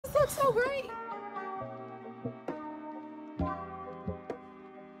looks so great.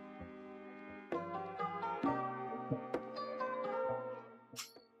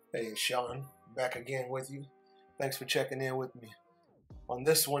 Hey, Sean, back again with you. Thanks for checking in with me. On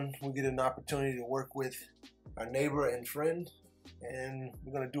this one, we get an opportunity to work with our neighbor and friend, and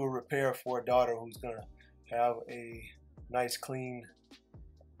we're going to do a repair for a daughter who's going to have a nice, clean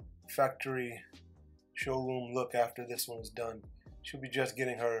factory showroom look after this one is done. She'll be just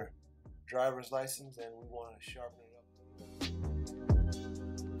getting her driver's license, and we want to sharpen it up.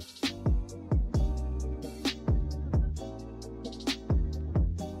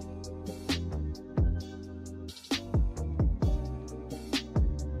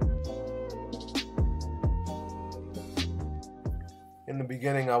 In the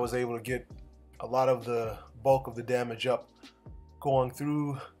beginning, I was able to get a lot of the bulk of the damage up going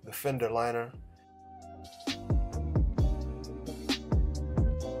through the fender liner.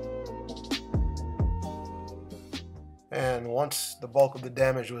 And once the bulk of the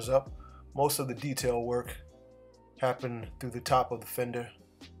damage was up, most of the detail work happened through the top of the fender.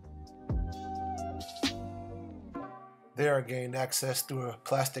 There I gained access through a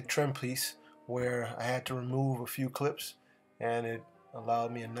plastic trim piece where I had to remove a few clips, and it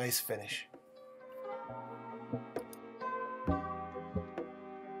allowed me a nice finish.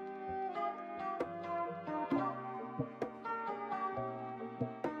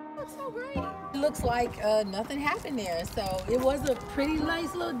 Looks so great. It looks like nothing happened there, so it was a pretty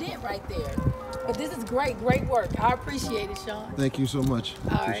nice little dent right there. But this is great work. I appreciate it, Sean. Thank you so much.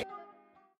 All right.